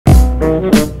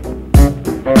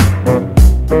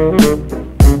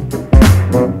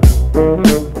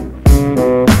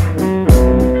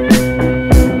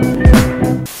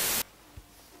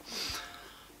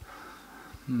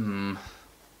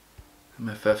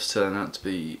MFFs turn out to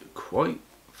be quite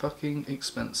fucking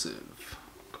expensive.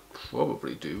 Could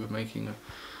probably do with making a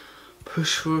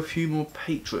push for a few more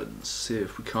patrons. See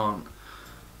if we can't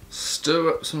stir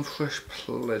up some fresh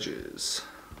pledges.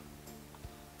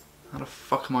 How the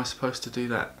fuck am I supposed to do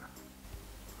that?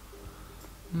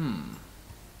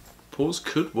 Pause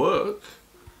could work.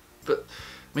 But,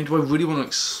 I mean, do I really want to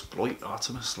exploit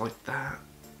Artemis like that?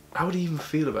 How would he even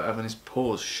feel about having his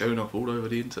paws shown up all over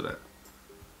the internet?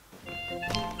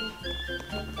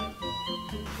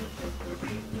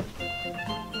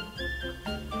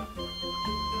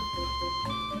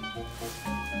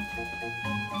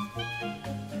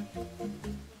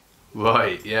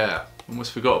 Right, yeah.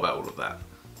 Almost forgot about all of that.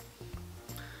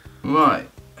 Right,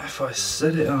 if I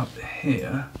set it up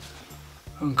here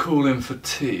and call him for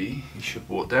tea, he should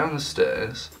walk down the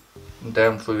stairs and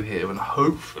down through here and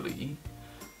hopefully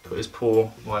put his paw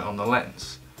right on the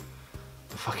lens.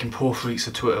 The fucking paw freaks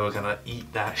of Twitter are gonna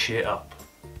eat that shit up.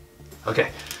 Okay.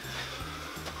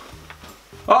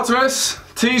 Artemis,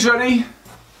 tea's ready.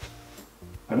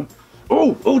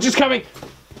 Oh, just coming.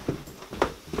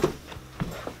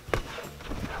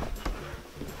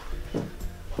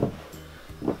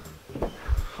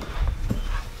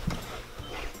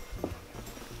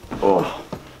 Oh,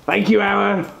 thank you,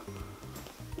 Aaron.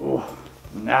 Oh,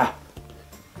 nah.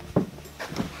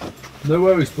 No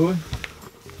worries, boy.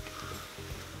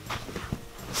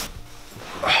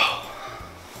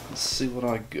 Let's see what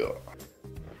I got.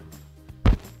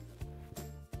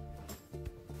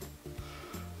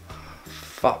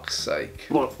 Fuck's sake.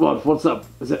 What's up?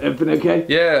 Is everything okay?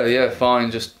 Yeah, fine.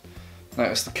 Just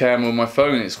noticed the camera on my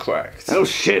phone is cracked. Oh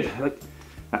shit! Like,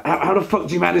 how the fuck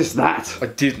did you manage that? I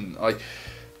didn't.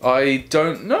 I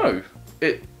don't know.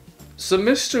 It's a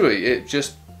mystery. It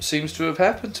just seems to have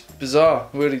happened. Bizarre.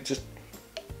 Really, just.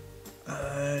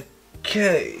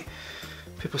 Okay.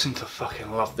 People seem to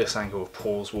fucking love this angle of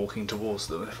paws walking towards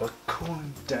them. If I call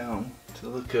him down to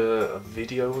look at a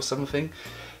video or something,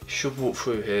 he should walk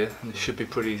through here and it should be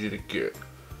pretty easy to get.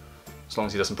 As long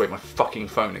as he doesn't break my fucking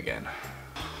phone again.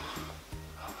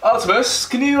 Artemis,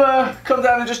 can you come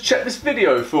down and just check this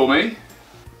video for me?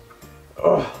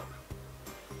 Oh,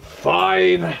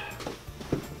 fine.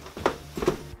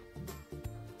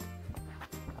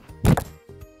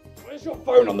 Where's your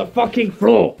phone on the fucking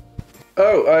floor?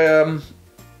 Oh, I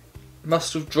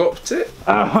must have dropped it.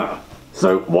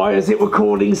 So why is it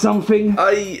recording something?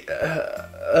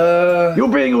 You're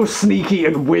being all sneaky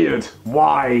and weird.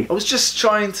 Why? I was just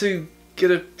trying to get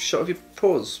a shot of your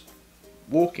paws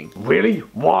walking. Really?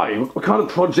 Why? What kind of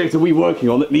project are we working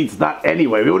on that needs that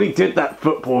anyway? We already did that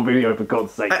football video, for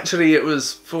God's sake. Actually, it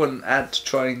was for an ad to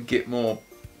try and get more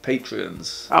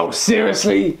patrons. Oh,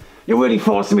 seriously? You're really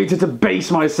forcing me to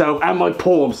debase myself and my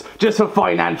paws just for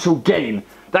financial gain.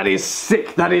 That is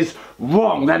sick. That is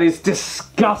wrong. That is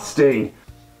disgusting.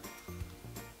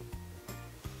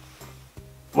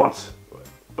 What?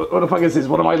 What the fuck is this?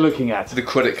 What am I looking at? The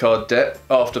credit card debt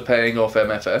after paying off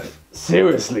MFF.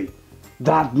 Seriously?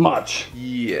 That much?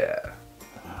 Yeah.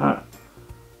 Huh.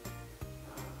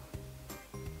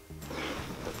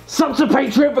 Sub to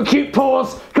Patreon for cute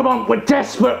paws. Come on, we're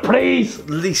desperate, please. At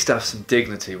least have some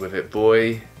dignity with it,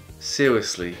 boy.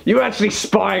 Seriously. You're actually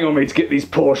spying on me to get these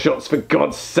paw shots, for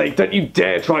God's sake. Don't you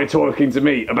dare try talking to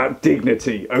me about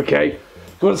dignity, okay?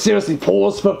 Come on, seriously,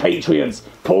 pause for Patreons.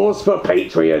 Pause for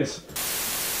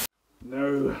Patreons.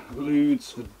 No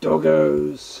lewds for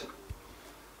doggos.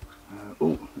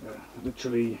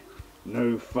 Literally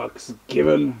no fucks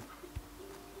given.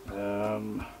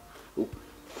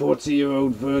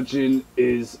 40-year-old virgin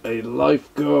is a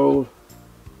life goal.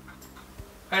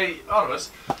 Hey, Artemis.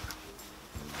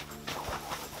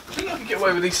 Do you think I can get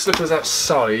away with these slippers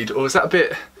outside, or is that a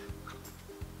bit...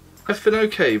 Everything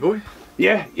okay, boy?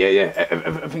 Yeah,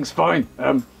 everything's fine.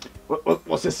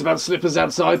 What's this about slippers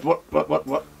outside? What?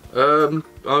 I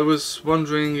was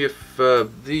wondering if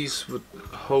these would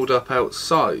hold up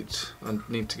outside. I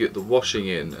need to get the washing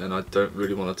in, and I don't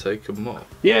really want to take them off.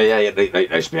 Yeah,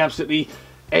 they should be absolutely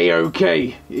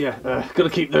A-OK. Yeah, gotta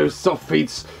keep those soft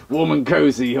feet warm and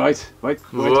cozy, right?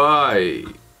 Right,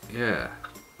 yeah.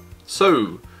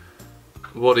 So,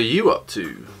 what are you up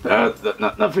to?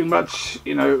 Nothing much,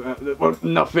 you know, well,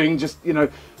 nothing, just, you know,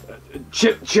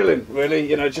 chilling, really,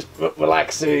 you know, just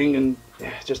relaxing and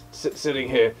just sitting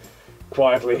here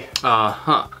quietly.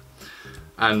 Uh-huh.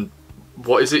 And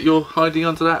what is it you're hiding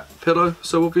under that pillow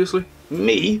so obviously?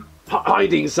 Me?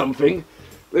 Hiding something?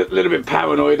 A little bit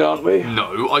paranoid, aren't we?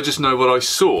 No, I just know what I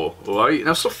saw, alright?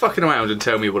 Now stop fucking around and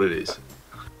tell me what it is.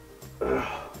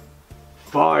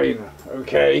 Fine,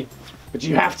 okay. But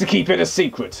you have to keep it a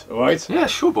secret, alright? Yeah,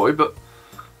 sure boy, but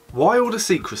why all the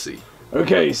secrecy?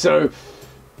 Okay, so,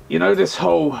 you know this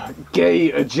whole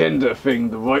gay agenda thing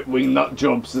the right-wing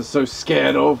nutjobs are so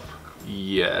scared of?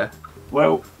 Yeah.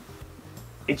 Well,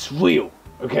 it's real,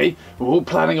 okay? We're all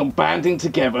planning on banding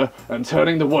together and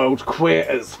turning the world queer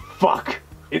as fuck.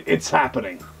 It's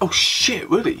happening. Oh shit,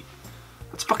 really?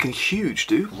 That's fucking huge,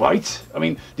 dude. Right? I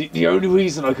mean, the only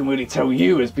reason I can really tell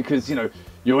you is because, you know,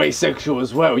 you're asexual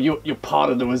as well. You're part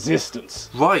of the resistance.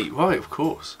 Right, of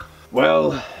course.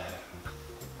 Well,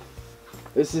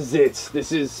 this is it.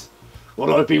 This is what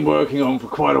I've been working on for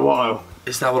quite a while.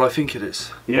 Is that what I think it is?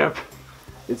 Yep.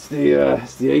 It's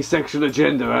the asexual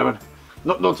agenda, Aaron.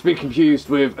 Not to be confused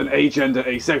with an agender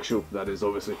asexual, that is,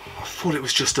 obviously. I thought it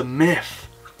was just a myth.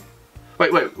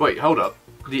 Wait, hold up.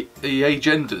 The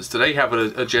agendas, do they have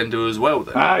an agenda as well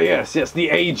then? Ah, yes, the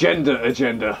agender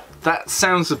agenda. That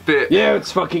sounds a bit... Yeah,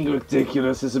 it's fucking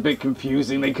ridiculous. It's a bit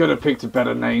confusing. They could have picked a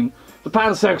better name. The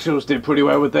pansexuals did pretty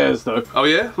well with theirs, though. Oh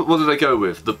yeah? What did they go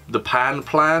with? The pan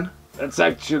plan? That's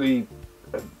actually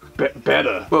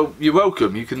better. Well, you're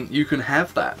welcome. You can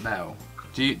have that now.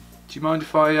 Do you mind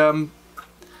if I Do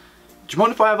you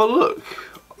mind if I have a look?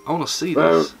 I want to see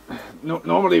this. Well,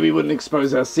 normally we wouldn't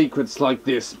expose our secrets like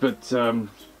this, but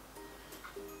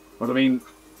well, I mean,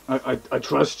 I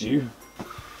trust you.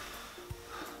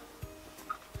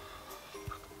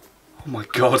 Oh my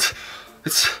god,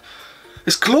 it's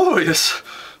glorious.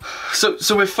 So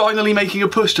we're finally making a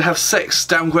push to have sex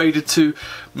downgraded to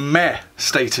meh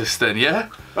status then, yeah?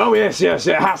 Oh yes,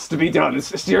 it has to be done.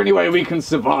 It's the only way we can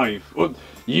survive. Well,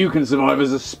 you can survive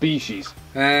as a species.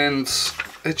 And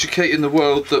educating the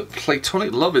world that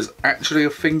platonic love is actually a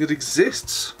thing that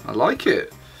exists. I like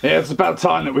it. Yeah, it's about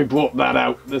time that we brought that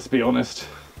out, let's be honest.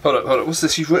 Hold up, what's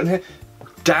this you've written here?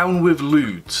 Down with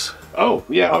lewds. Oh,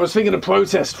 yeah, I was thinking of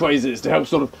protest phrases to help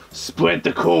sort of spread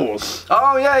the cause.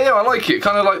 Oh, yeah, I like it.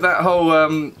 Kind of like that whole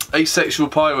asexual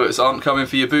pirates aren't coming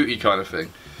for your booty kind of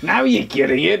thing. Now you're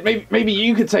getting it. Maybe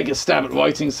you could take a stab at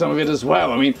writing some of it as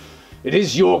well. I mean, it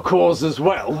is your cause as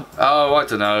well. Oh, I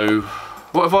don't know.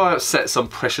 What if I upset some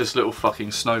precious little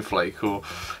fucking snowflake, or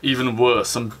even worse,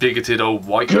 some bigoted old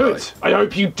white guy? Good. I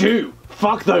hope you do.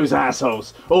 Fuck those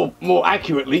assholes. Or, more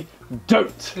accurately,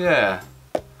 don't. Yeah.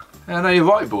 No, you're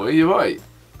right, boy, you're right.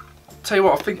 Tell you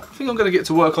what, I think I'm going to get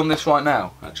to work on this right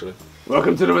now, actually.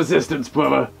 Welcome to the resistance,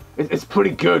 brother. It's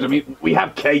pretty good. I mean, we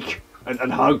have cake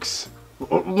and hugs.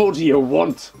 What more do you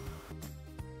want?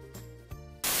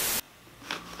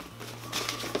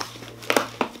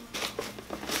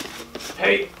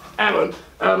 Hey, Alan,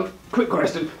 quick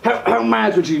question. How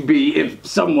mad would you be if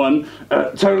someone,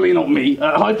 totally not me,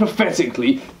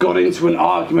 hypothetically, got into an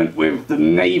argument with the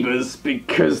neighbours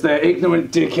because they're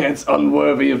ignorant dickheads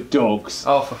unworthy of dogs?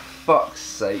 Oh, for fuck's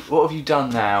sake. What have you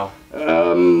done now?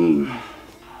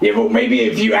 Yeah, well, maybe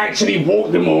if you actually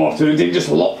walked them more often and didn't just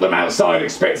lock them outside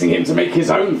expecting him to make his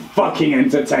own fucking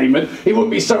entertainment, he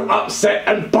wouldn't be so upset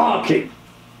and barking.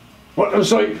 What, I'm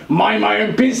sorry, mind my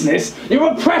own business?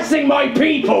 You're oppressing my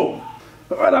people!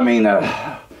 But I mean,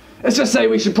 let's just say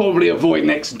we should probably avoid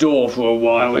next door for a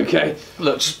while, okay?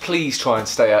 Look, just please try and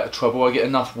stay out of trouble. I get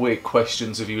enough weird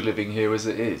questions of you living here as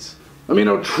it is. I mean,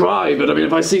 I'll try, but I mean,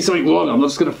 if I see something wrong, I'm not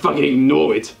just gonna fucking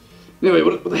ignore it. Anyway,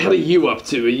 what the hell are you up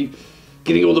to? Are you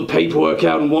getting all the paperwork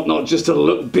out and whatnot just to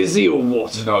look busy or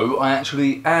what? No, I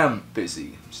actually am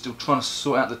busy. I'm still trying to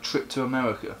sort out the trip to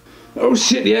America. Oh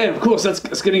shit, yeah, of course,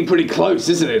 that's getting pretty close,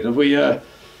 isn't it? Have we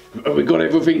got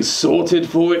everything sorted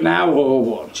for it now, or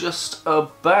what? Just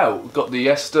about. Got the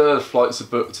Esther, the flights are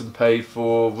booked and paid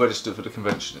for, registered for the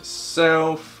convention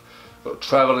itself, got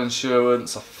travel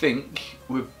insurance. I think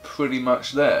we're pretty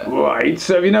much there. Right,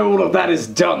 so if you know all of that is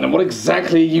done, then what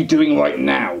exactly are you doing right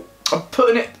now? I'm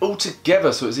putting it all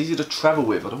together so it's easy to travel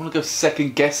with. I don't want to go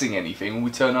second guessing anything when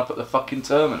we turn up at the fucking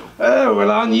terminal. Oh,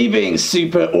 well, aren't you being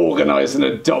super organised and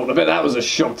adult? I bet that was a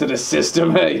shock to the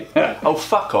system, hey? Oh,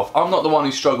 fuck off. I'm not the one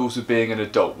who struggles with being an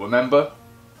adult, remember?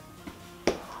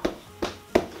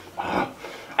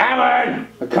 Alan!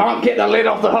 I can't get the lid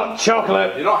off the hot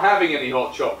chocolate. You're not having any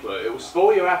hot chocolate. It will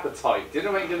spoil your appetite.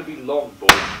 Dinner ain't going to be long,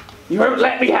 boy. You won't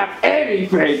let me have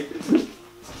anything.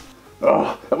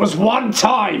 Oh, that was one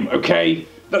time, okay?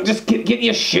 Look, just get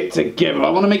your shit together.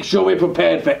 I want to make sure we're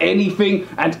prepared for anything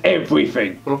and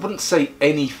everything. Well, I wouldn't say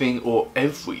anything or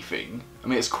everything. I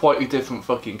mean, it's quite a different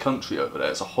fucking country over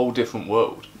there. It's a whole different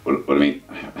world. What do you mean?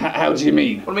 How do you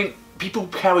mean? Well, I mean, people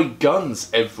carry guns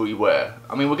everywhere.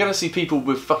 I mean, we're going to see people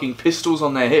with fucking pistols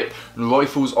on their hip and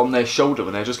rifles on their shoulder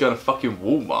when they're just going to fucking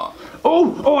Walmart.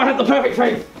 Oh, I had the perfect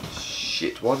thing.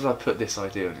 Shit, why did I put this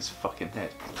idea in his fucking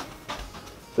head?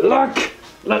 Look,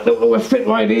 we're fit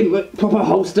right in. Proper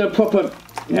holster, proper...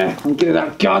 Yeah, I'm getting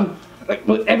that gun.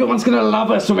 Like, everyone's gonna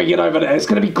love us when we get over there. It's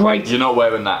gonna be great. You're not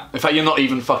wearing that. In fact, you're not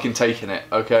even fucking taking it,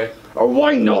 okay? Oh,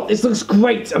 why not? This looks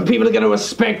great, and people are gonna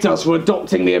respect us for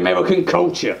adopting the American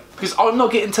culture. Because I'm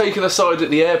not getting taken aside at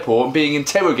the airport and being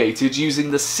interrogated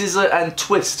using the scissor and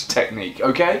twist technique,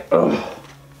 okay? Ugh.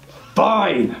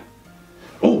 Fine.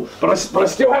 Oh, but I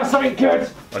still have something good.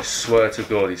 I swear to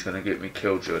God he's going to get me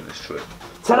killed during this trip.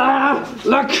 Ta-da!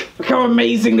 Look how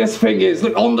amazing this thing is.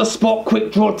 Look, on the spot,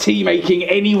 quick draw tea making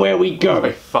anywhere we go. Oh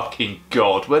my fucking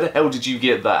God, where the hell did you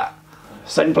get that?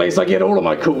 Same place I get all of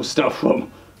my cool stuff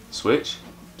from. Switch?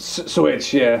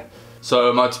 Switch, yeah. So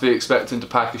am I to be expecting to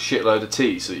pack a shitload of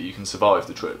tea so that you can survive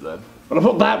the trip then? But I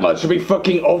thought that much would be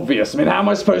fucking obvious. I mean, how am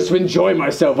I supposed to enjoy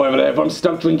myself over there if I'm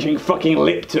stuck drinking fucking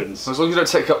Liptons? As long as you don't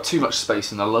take up too much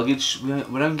space in the luggage, we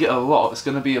don't get a lot. It's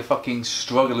going to be a fucking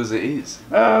struggle as it is.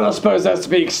 I suppose that's to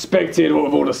be expected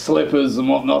with all the slippers and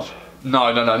whatnot.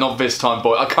 No, not this time,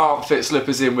 boy. I can't fit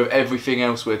slippers in with everything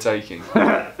else we're taking.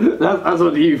 That's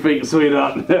what you think,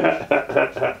 sweetheart.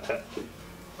 There's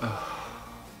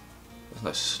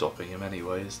no stopping him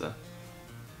anyway, is there?